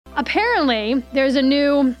Apparently, there's a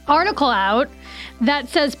new article out that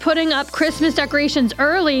says putting up Christmas decorations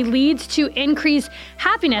early leads to increased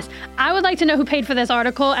happiness. I would like to know who paid for this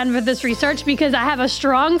article and for this research, because I have a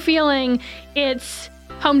strong feeling it's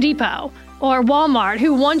Home Depot or Walmart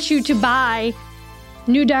who wants you to buy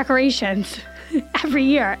new decorations every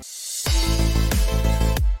year.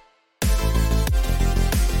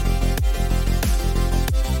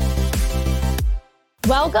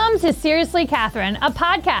 Welcome to Seriously Catherine, a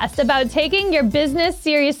podcast about taking your business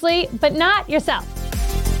seriously, but not yourself.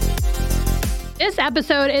 This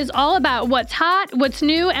episode is all about what's hot, what's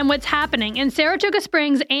new, and what's happening in Saratoga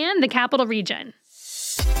Springs and the Capital Region.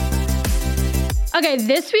 Okay,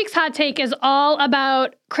 this week's hot take is all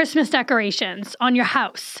about Christmas decorations on your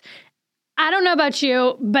house. I don't know about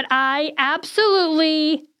you, but I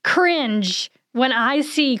absolutely cringe when I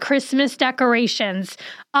see Christmas decorations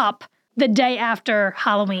up the day after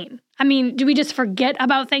Halloween. I mean, do we just forget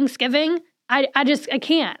about Thanksgiving? I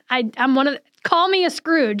can't. Call me a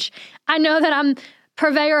Scrooge. I know that I'm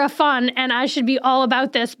purveyor of fun and I should be all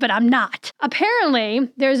about this, but I'm not.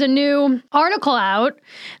 Apparently, there's a new article out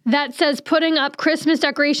that says putting up Christmas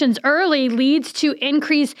decorations early leads to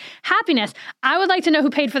increased happiness. I would like to know who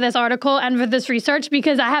paid for this article and for this research,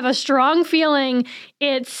 because I have a strong feeling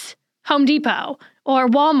it's Home Depot or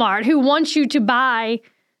Walmart who wants you to buy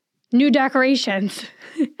new decorations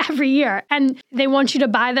every year, and they want you to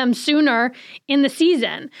buy them sooner in the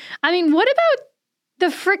season. I mean, what about the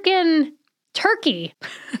frickin' turkey?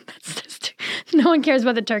 No one cares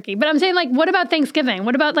about the turkey. But I'm saying, like, what about Thanksgiving?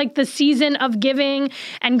 What about, like, the season of giving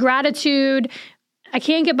and gratitude? I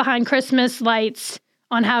can't get behind Christmas lights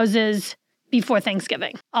on houses before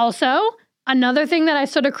Thanksgiving. Also, another thing that I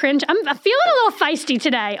sort of cringe, I'm feeling a little feisty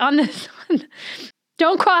today on this one.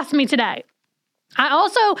 Don't cross me today. I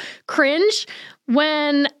also cringe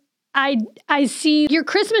when I see your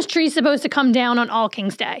Christmas tree supposed to come down on All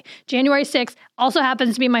Kings Day. January 6th also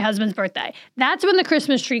happens to be my husband's birthday. That's when the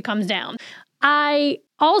Christmas tree comes down. I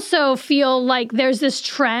also feel like there's this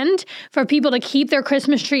trend for people to keep their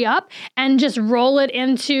Christmas tree up and just roll it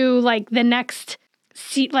into like the next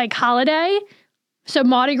holiday. So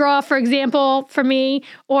Mardi Gras, for example, for me,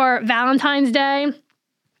 or Valentine's Day.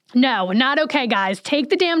 No, not okay, guys. Take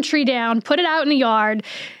the damn tree down, put it out in the yard,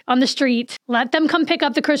 on the street. Let them come pick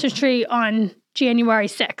up the Christmas tree on January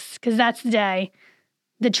 6th, because that's the day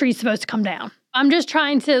the tree's supposed to come down. I'm just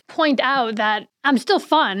trying to point out that I'm still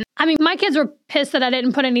fun. I mean, my kids were pissed that I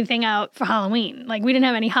didn't put anything out for Halloween. Like, we didn't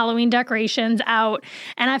have any Halloween decorations out.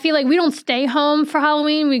 And I feel like we don't stay home for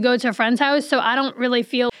Halloween. We go to a friend's house, so I don't really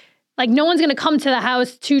feel like no one's going to come to the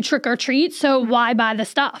house to trick or treat, so why buy the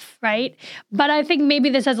stuff, right? But I think maybe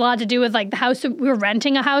this has a lot to do with like the house. We're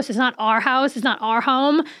renting a house. It's not our house. It's not our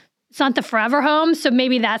home. It's not the forever home. So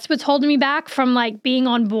maybe that's what's holding me back from like being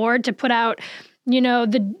on board to put out, you know,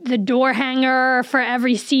 the door hanger for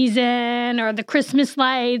every season or the Christmas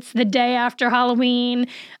lights the day after Halloween.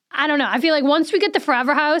 I don't know. I feel like once we get the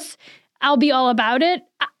forever house, I'll be all about it.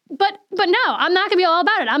 But no, I'm not going to be all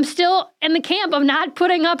about it. I'm still in the camp of not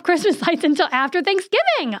putting up Christmas lights until after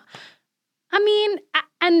Thanksgiving. I mean,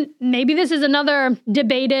 and maybe this is another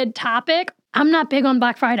debated topic. I'm not big on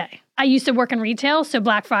Black Friday. I used to work in retail, so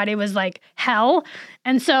Black Friday was like hell.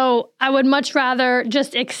 And so I would much rather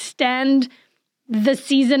just extend the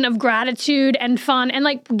season of gratitude and fun and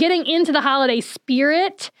like getting into the holiday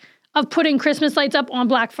spirit of putting Christmas lights up on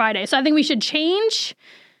Black Friday. So I think we should change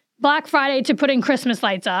Black Friday to putting Christmas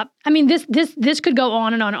lights up. I mean, this could go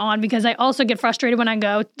on and on and on, because I also get frustrated when I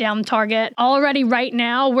go down Target. Already right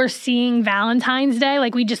now, we're seeing Valentine's Day.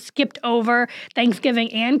 Like, we just skipped over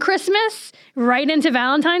Thanksgiving and Christmas right into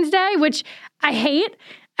Valentine's Day, which I hate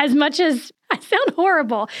as much as I sound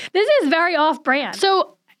horrible. This is very off-brand.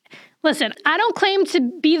 So listen, I don't claim to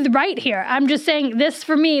be right here. I'm just saying this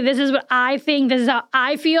for me. This is what I think. This is how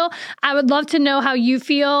I feel. I would love to know how you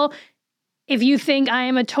feel. If you think I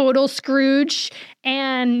am a total Scrooge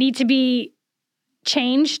and need to be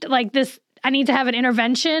changed like this, I need to have an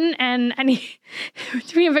intervention and I need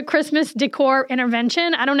to have a Christmas decor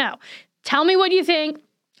intervention. I don't know. Tell me what you think.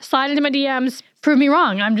 Slide into my DMs. Prove me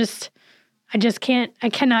wrong. I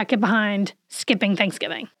cannot get behind skipping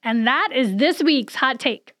Thanksgiving. And that is this week's hot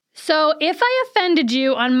take. So if I offended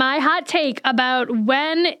you on my hot take about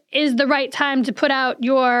when is the right time to put out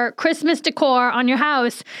your Christmas decor on your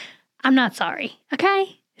house, I'm not sorry,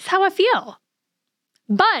 okay? It's how I feel.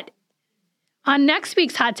 But on next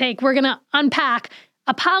week's hot take, we're going to unpack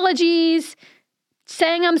apologies,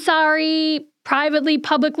 saying I'm sorry, privately,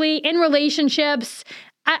 publicly, in relationships.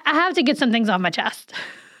 I have to get some things off my chest.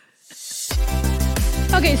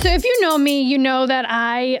 Okay, so if you know me, you know that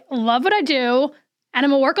I love what I do. and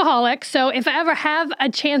I'm a workaholic. So if I ever have a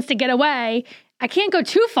chance to get away, I can't go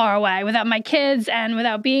too far away without my kids and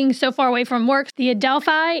without being so far away from work. The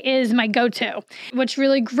Adelphi is my go-to. What's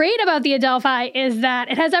really great about the Adelphi is that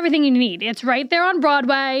it has everything you need. It's right there on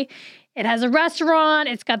Broadway. It has a restaurant,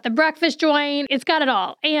 it's got the breakfast joint, it's got it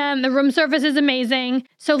all. And the room service is amazing.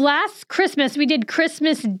 So last Christmas, we did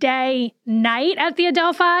Christmas Day night at the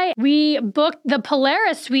Adelphi. We booked the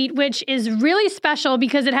Polaris suite, which is really special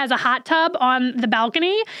because it has a hot tub on the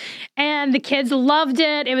balcony. And the kids loved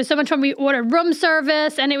it. It was so much fun. We ordered room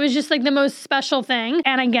service and it was just like the most special thing.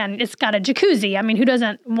 And again, it's got a jacuzzi. I mean, who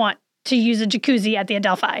doesn't want to use a jacuzzi at the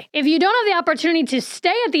Adelphi? If you don't have the opportunity to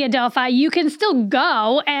stay at the Adelphi, you can still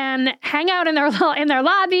go and hang out in their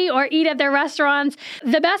lobby or eat at their restaurants.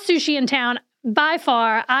 The best sushi in town, by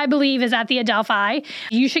far, I believe, is at the Adelphi.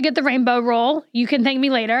 You should get the rainbow roll. You can thank me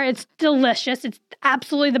later. It's delicious. It's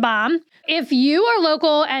absolutely the bomb. If you are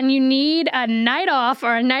local and you need a night off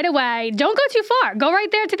or a night away, don't go too far. Go right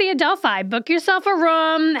there to the Adelphi. Book yourself a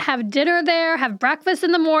room, have dinner there, have breakfast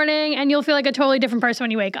in the morning, and you'll feel like a totally different person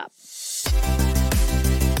when you wake up.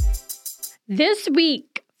 This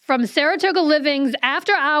week, from Saratoga Living's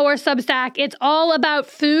After Hour Substack, it's all about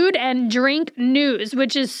food and drink news,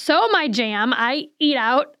 which is so my jam. I eat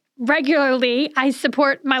out regularly. I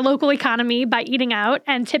support my local economy by eating out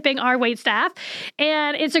and tipping our waitstaff.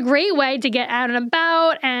 And it's a great way to get out and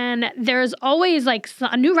about. And there's always like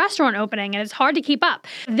a new restaurant opening and it's hard to keep up.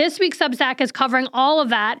 This week's Substack is covering all of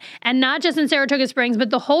that, and not just in Saratoga Springs,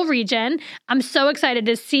 but the whole region. I'm so excited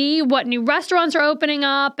to see what new restaurants are opening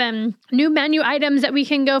up and new menu items that we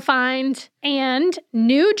can go find, and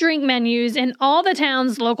new drink menus in all the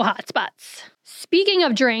town's local hotspots. Speaking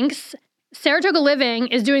of drinks, Saratoga Living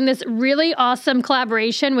is doing this really awesome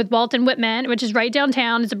collaboration with Walton Whitman, which is right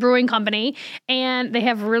downtown. It's a brewing company, and they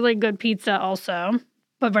have really good pizza also.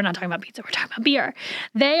 But we're not talking about pizza, we're talking about beer.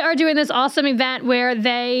 They are doing this awesome event where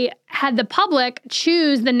they had the public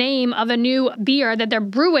choose the name of a new beer that they're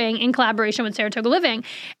brewing in collaboration with Saratoga Living.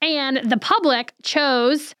 And the public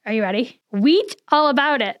chose, are you ready? Wheat All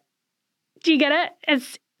About It. Do you get it?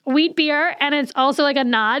 It's wheat beer, and it's also like a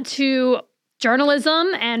nod to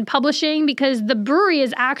journalism and publishing because the brewery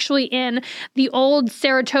is actually in the old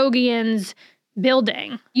Saratogians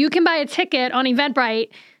building. You can buy a ticket on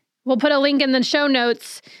Eventbrite. We'll put a link in the show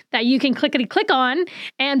notes that you can click on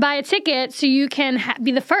and buy a ticket so you can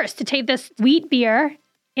be the first to take this wheat beer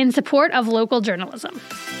in support of local journalism.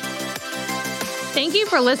 Thank you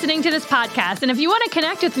for listening to this podcast. And if you want to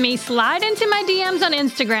connect with me, slide into my DMs on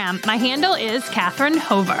Instagram. My handle is Catherine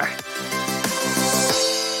Hover.